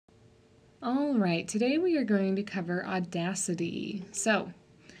All right, today we are going to cover Audacity. So,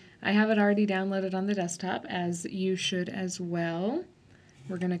 I have it already downloaded on the desktop, as you should as well.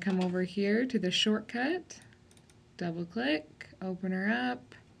 We're going to come over here to the shortcut, double click, open her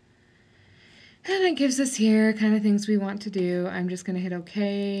up, and it gives us here kind of things we want to do. I'm just going to hit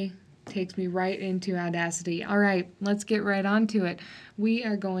OK. Takes me right into Audacity. All right, let's get right on to it. We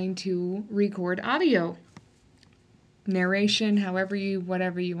are going to record audio. Narration,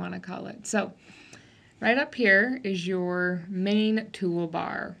 whatever you want to call it. So, right up here is your main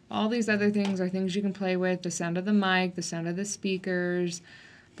toolbar. All these other things are things you can play with, the sound of the mic, the sound of the speakers,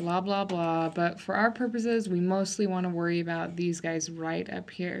 blah, blah, blah. But for our purposes, we mostly want to worry about these guys right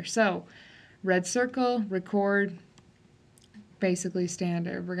up here. So, red circle, record, basically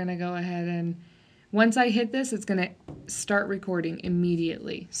standard. We're going to go ahead and, once I hit this, it's going to start recording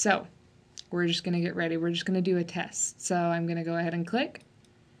immediately. So, we're just going to get ready. We're just going to do a test. So I'm going to go ahead and click.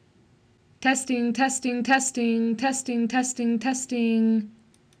 Testing, testing, testing, testing, testing, testing,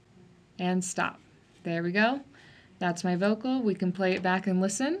 and stop. There we go. That's my vocal. We can play it back and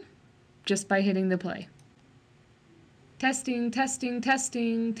listen just by hitting the play. Testing, testing,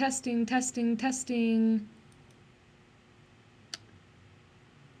 testing, testing, testing, testing.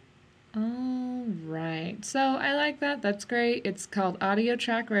 All right, so I like that. That's great. It's called audio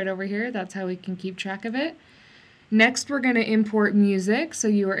track right over here. That's how we can keep track of it. Next, we're going to import music, so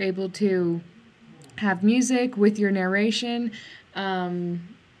you are able to have music with your narration.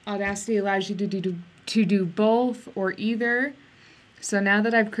 Audacity allows you to do both or either. So now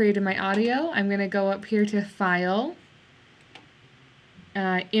that I've created my audio, I'm going to go up here to File,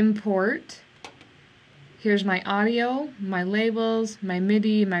 Import. Here's my audio, my labels, my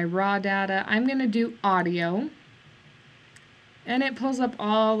MIDI, my raw data. I'm going to do audio, and it pulls up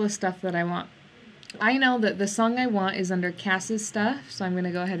all the stuff that I want. I know that the song I want is under Cass's stuff, so I'm going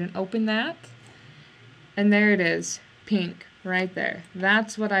to go ahead and open that. And there it is, pink, right there.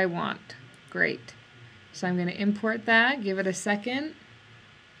 That's what I want. Great. So I'm going to import that, give it a second.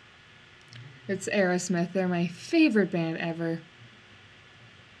 It's Aerosmith. They're my favorite band ever.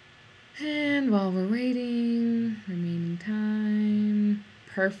 And while we're waiting, remaining time,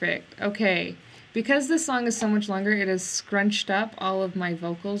 perfect. Okay, because this song is so much longer, it has scrunched up all of my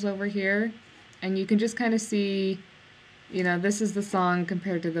vocals over here, and you can just kind of see, you know, this is the song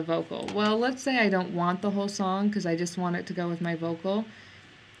compared to the vocal. Well, let's say I don't want the whole song because I just want it to go with my vocal.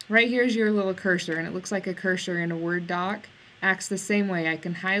 Right here's your little cursor, and it looks like a cursor in a Word doc. Acts the same way. I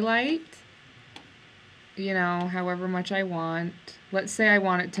can highlight, you know, however much I want. Let's say I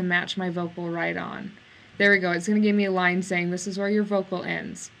want it to match my vocal right on. There we go. It's going to give me a line saying this is where your vocal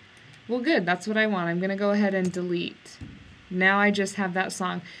ends. Well, good. That's what I want. I'm going to go ahead and delete. Now I just have that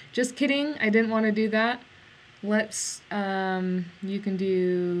song. Just kidding. I didn't want to do that. Let's, you can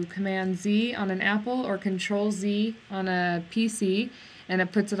do Command Z on an Apple or Control Z on a PC, and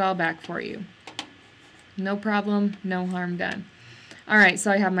it puts it all back for you. No problem. No harm done. All right,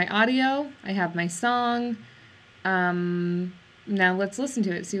 so I have my audio, I have my song. Now let's listen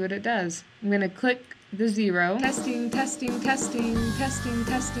to it, see what it does. I'm going to click the 0. Testing, testing, testing, testing,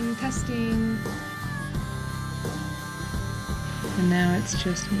 testing, testing. And now it's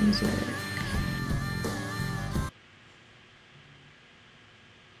just music.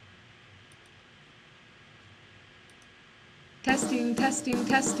 Testing, testing,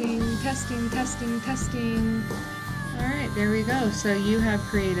 testing, testing, testing, testing. All right, there we go. So you have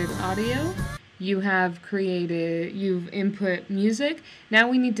created audio, you've input music. Now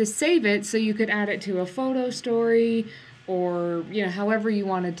we need to save it so you could add it to a photo story or, you know, however you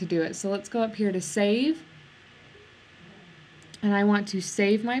wanted to do it. So let's go up here to save. And I want to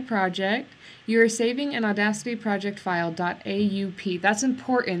save my project. You are saving an Audacity project file .aup. That's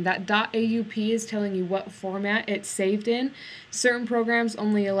important. That .aup is telling you what format it's saved in. Certain programs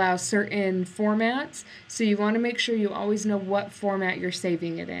only allow certain formats, so you want to make sure you always know what format you're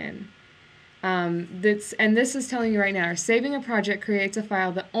saving it in. This is telling you right now, saving a project creates a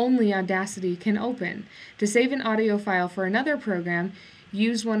file that only Audacity can open. To save an audio file for another program,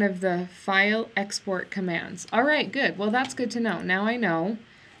 use one of the file export commands. All right, good. Well, that's good to know. Now I know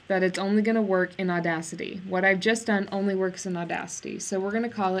that it's only going to work in Audacity. What I've just done only works in Audacity. So we're going to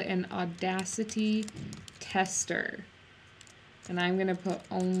call it an Audacity tester. And I'm going to put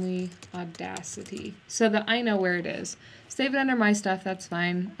only Audacity so that I know where it is. Save it under my stuff, that's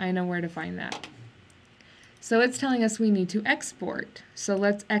fine. I know where to find that. So it's telling us we need to export. So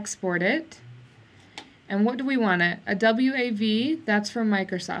let's export it. And what do we want? A WAV, that's from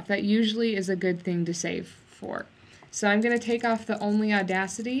Microsoft. That usually is a good thing to save for. So I'm going to take off the only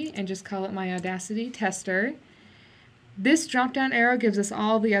Audacity and just call it my Audacity tester. This drop-down arrow gives us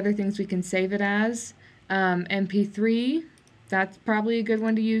all the other things we can save it as. MP3, that's probably a good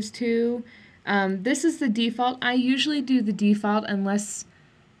one to use too. This is the default. I usually do the default unless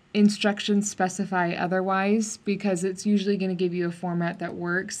instructions specify otherwise, because it's usually going to give you a format that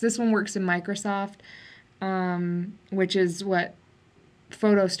works. This one works in Microsoft, which is what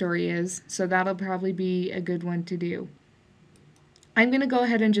Photo Story is, so that'll probably be a good one to do. I'm going to go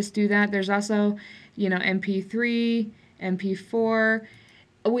ahead and just do that. There's also, MP3, MP4.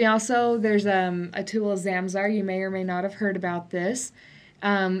 There's a tool, Zamzar. You may or may not have heard about this.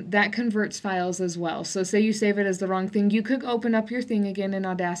 That converts files as well. So say you save it as the wrong thing, you could open up your thing again in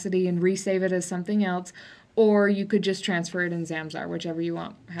Audacity and resave it as something else, or you could just transfer it in Zamzar, whichever you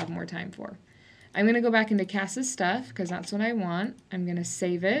have more time for. I'm going to go back into Cass's stuff because that's what I want. I'm going to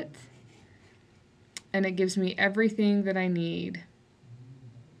save it, and it gives me everything that I need.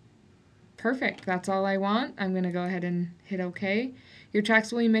 Perfect, that's all I want. I'm going to go ahead and hit OK. Your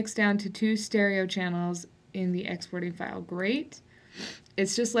tracks will be mixed down to 2 stereo channels in the exporting file. Great.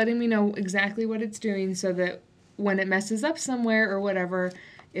 It's just letting me know exactly what it's doing so that when it messes up somewhere or whatever,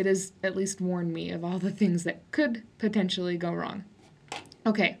 it has at least warned me of all the things that could potentially go wrong.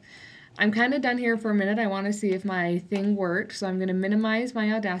 Okay, I'm kind of done here for a minute. I want to see if my thing worked, so I'm going to minimize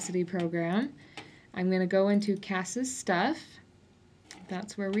my Audacity program. I'm going to go into Cass's stuff.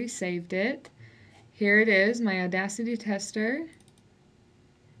 That's where we saved it. Here it is, my Audacity tester.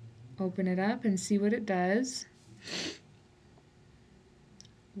 Open it up and see what it does.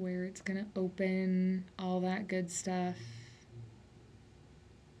 Where it's going to open, all that good stuff.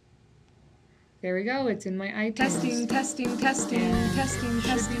 There we go, it's in my iTunes. Testing.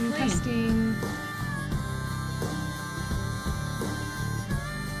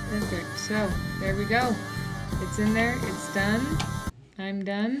 Perfect, so there we go. It's in there, it's done. I'm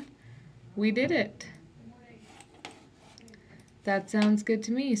done. We did it. That sounds good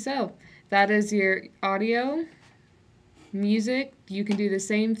to me. So that is your audio, music. You can do the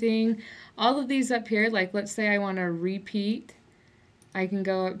same thing. All of these up here, like let's say I want to repeat, I can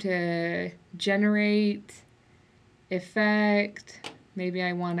go up to generate, effect, maybe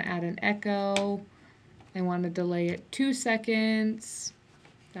I want to add an echo, I want to delay it 2 seconds,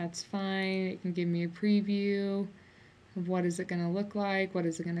 that's fine. It can give me a preview of what is it going to look like, what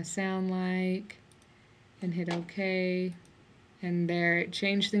is it going to sound like, and hit OK. And there, it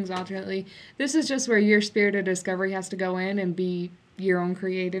changed things alternately. This is just where your spirit of discovery has to go in and be your own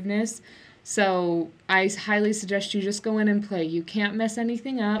creativeness. So I highly suggest you just go in and play. You can't mess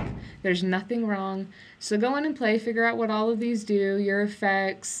anything up. There's nothing wrong. So go in and play, figure out what all of these do, your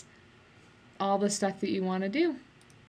effects, all the stuff that you want to do.